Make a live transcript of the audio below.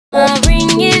My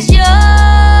ring is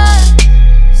yours,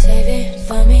 save it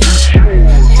for me.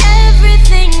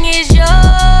 Everything is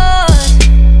yours,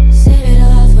 save it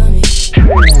all for me.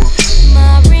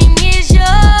 My ring is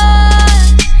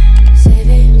yours, save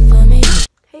it for me.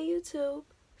 Hey YouTube,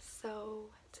 so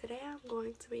today I'm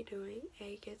going to be doing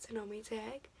a get to know me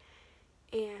tag,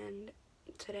 and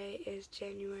today is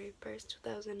January 1st,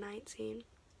 2019,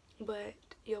 but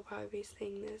you'll probably be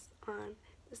seeing this on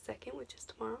the 2nd, which is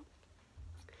tomorrow.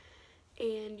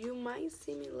 And you might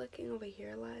see me looking over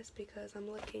here last because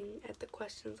I'm looking at the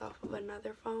questions off of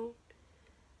another phone,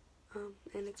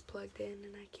 and it's plugged in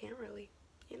and I can't really,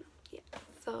 yeah.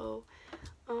 So,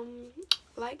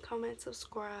 like, comment,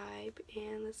 subscribe,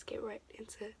 and let's get right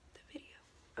into the video.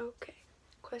 Okay,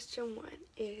 question 1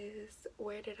 is,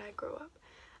 where did I grow up?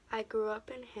 I grew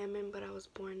up in Hammond, but I was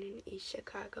born in East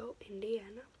Chicago,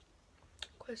 Indiana.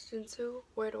 Question 2,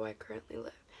 where do I currently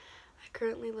live? I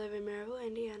currently live in Maryville,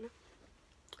 Indiana.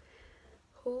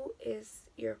 Who is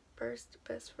your first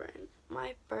best friend?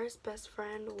 My first best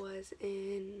friend was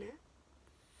in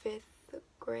 5th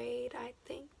grade, I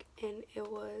think, and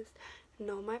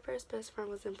my first best friend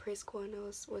was in preschool, and it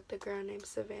was with a girl named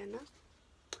Savannah.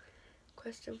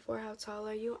 Question 4, how tall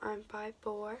are you? I'm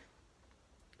 5'4".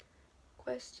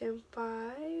 Question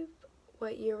 5,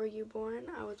 what year were you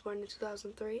born? I was born in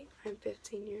 2003. I'm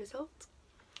 15 years old.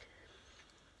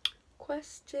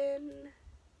 Question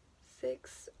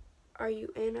 6, are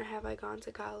you in or have I gone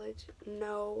to college?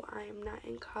 No, I am not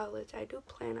in college. I do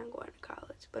plan on going to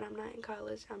college, but I'm not in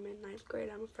college. I'm in 9th grade.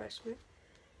 I'm a freshman.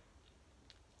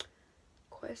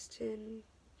 Question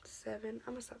 7.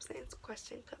 I'm going to stop saying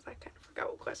question because I kind of forgot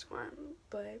what question we're on.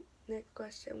 But next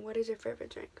question. What is your favorite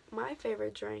drink? My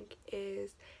favorite drink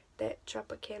is that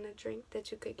Tropicana drink that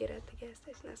you could get at the gas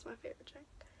station. That's my favorite drink.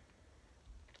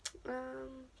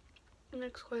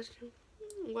 Next question.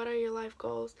 What are your life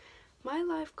goals? My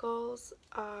life goals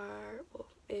are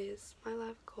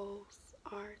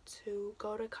to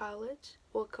go to college,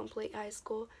 complete high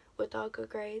school with all good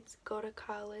grades, go to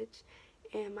college,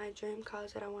 and my dream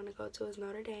college that I want to go to is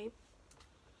Notre Dame.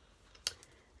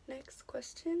 Next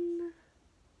question.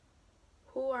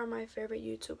 Who are my favorite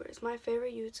YouTubers? My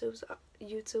favorite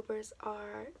YouTubers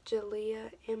are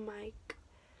Jalea and Mike,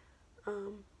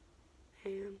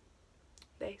 and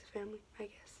they family, I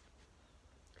guess.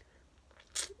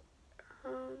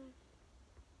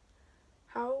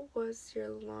 How was your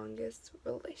longest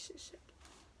relationship?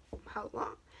 How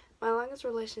long? My longest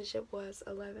relationship was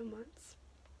 11 months.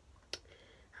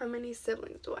 How many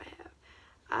siblings do I have?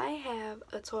 I have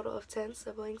a total of 10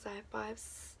 siblings. I have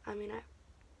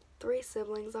 3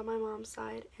 siblings on my mom's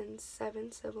side and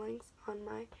 7 siblings on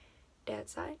my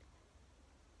dad's side.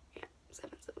 Yeah,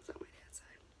 7 siblings on my dad's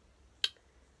side.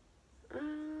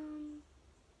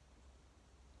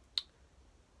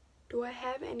 Do I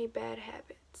have any bad habits?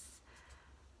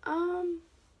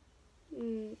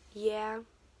 Yeah.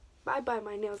 I bite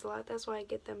my nails a lot. That's why I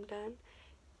get them done,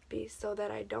 so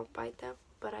that I don't bite them.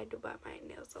 But I do bite my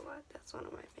nails a lot. That's one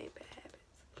of my main bad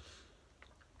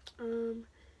habits.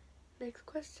 Next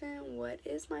question. What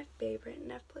is my favorite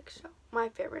Netflix show? My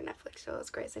favorite Netflix show is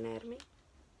Grey's Anatomy.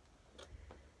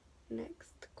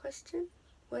 Next question.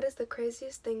 What is the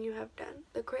craziest thing you have done?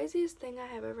 The craziest thing I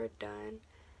have ever done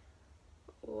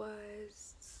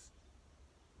was,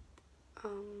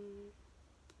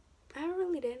 I haven't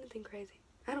really done anything crazy.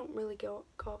 I don't really go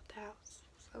up the house,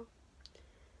 so.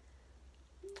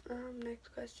 Next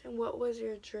question. What was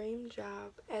your dream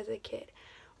job as a kid?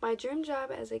 My dream job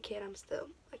as a kid, I'm still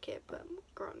a kid, but I'm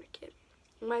growing a kid.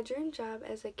 My dream job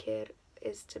as a kid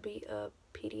is to be a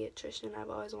pediatrician.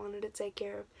 I've always wanted to take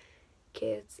care of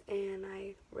kids, and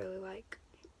I really like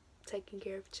taking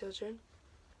care of children.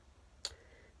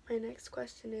 My next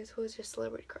question is, who is your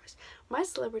celebrity crush? My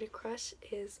celebrity crush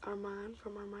is Armand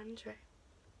from Armand and Dre.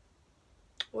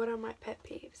 What are my pet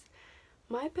peeves?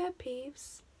 My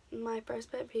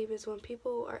first pet peeve is when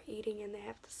people are eating and they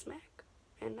have to smack,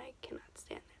 and I cannot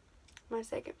stand it. My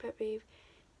second pet peeve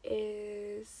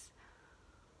is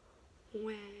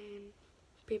when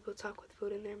people talk with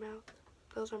food in their mouth.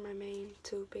 Those are my main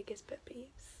 2 biggest pet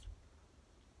peeves.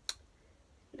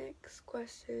 Next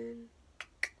question.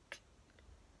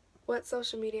 What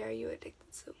social media are you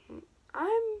addicted to?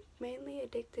 I'm mainly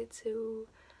addicted to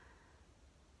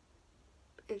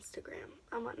Instagram.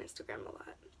 I'm on Instagram a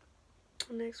lot.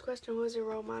 Next question. Who is your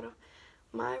role model?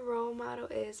 My role model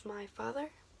is my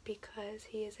father, because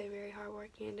he is a very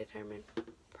hardworking and determined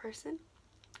person,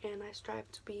 and I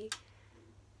strive to be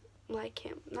like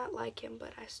him. Not like him,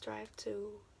 but I strive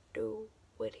to do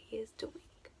what he is doing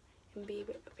and be a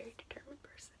very determined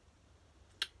person.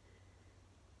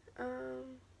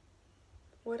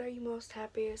 What are you most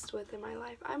happiest with in my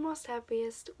life? I'm most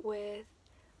happiest with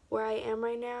where I am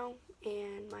right now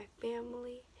and my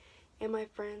family and my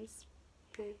friends,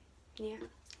 and yeah,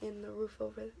 and the roof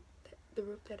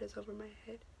that is over my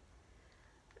head.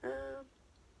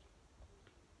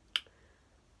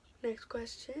 Next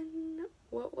question.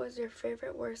 What was your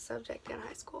favorite worst subject in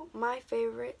high school? My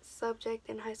favorite subject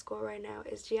in high school right now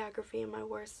is geography, and my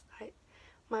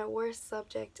worst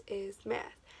subject is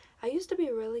math. I used to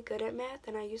be really good at math,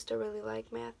 and I used to really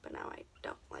like math, but now I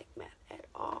don't like math at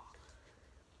all.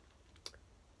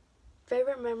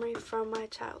 Favorite memory from my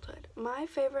childhood. My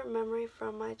favorite memory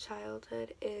from my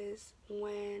childhood is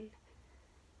when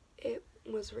it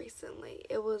was recently.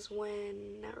 It was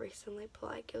when, not recently, but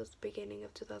like it was the beginning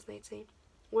of 2018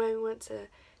 when we went to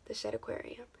the Shedd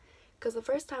Aquarium. Because the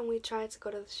first time we tried to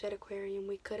go to the Shedd Aquarium,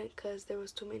 we couldn't because there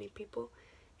was too many people.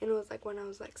 And it was like when I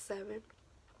was like 7.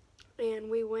 And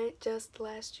we went just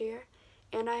last year,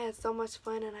 and I had so much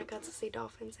fun, and I got to see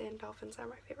dolphins, and dolphins are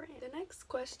my favorite. The next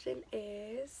question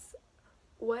is,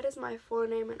 what is my full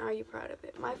name and are you proud of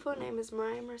it? My full name is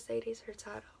Mariah Mercedes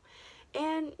Hurtado.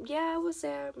 And yeah, I would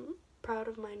say I'm proud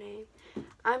of my name.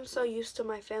 I'm so used to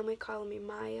my family calling me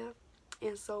Maya,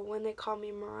 and so when they call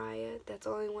me Mariah, that's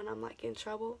only when I'm like in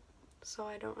trouble. So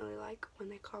I don't really like when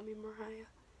they call me Mariah.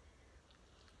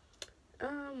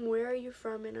 Where are you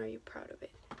from and are you proud of it?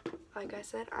 Like I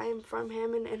said, I am from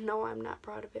Hammond, and no, I'm not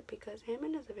proud of it because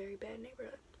Hammond is a very bad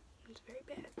neighborhood. It's very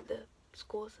bad. The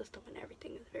school system and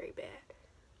everything is very bad.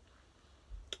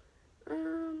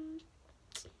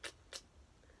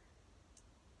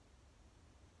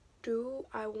 Do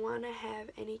I want to have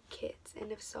any kids,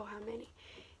 and if so, how many?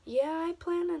 Yeah, I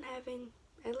plan on having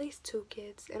at least 2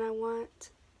 kids, and I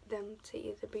want them to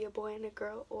either be a boy and a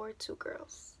girl or 2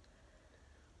 girls.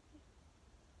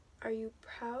 Are you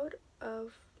proud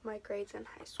of my grades in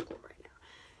high school right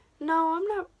now? No, I'm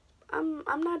not.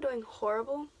 I'm not doing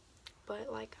horrible,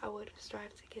 but like I would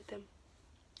strive to get them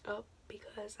up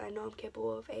because I know I'm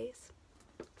capable of A's.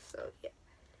 So yeah.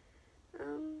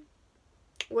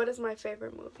 What is my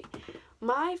favorite movie?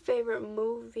 My favorite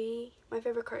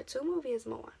cartoon movie is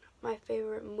Moana. My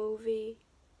favorite movie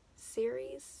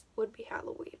series would be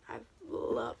Halloween. I've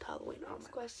loved Halloween.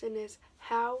 Next question is,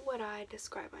 how would I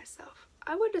describe myself?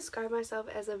 I would describe myself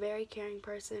as a very caring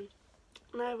person,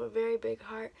 and I have a very big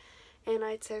heart, and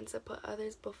I tend to put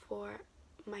others before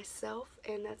myself,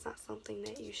 and that's not something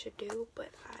that you should do, but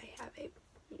I have a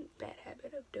bad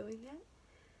habit of doing that.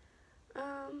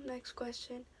 Next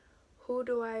question. Who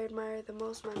do I admire the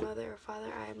most, my mother or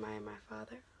father? I admire my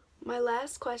father. My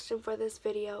last question for this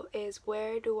video is,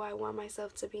 where do I want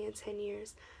myself to be in 10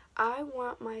 years? I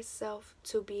want myself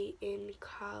to be in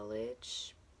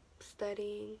college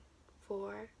studying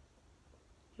for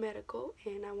medical,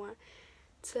 and I want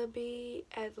to be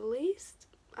at least,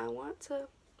 I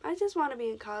just want to be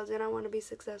in college, and I want to be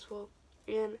successful,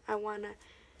 and I want to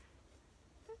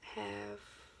have,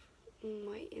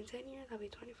 in 10 years I'll be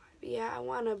 25. Yeah, I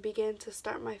want to begin to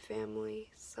start my family.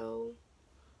 So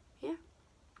yeah,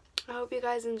 I hope you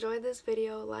guys enjoyed this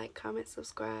video. Like, comment,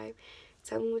 subscribe,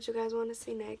 tell me what you guys want to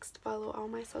see next. Follow all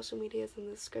my social medias in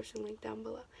the description link down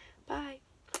below. Bye.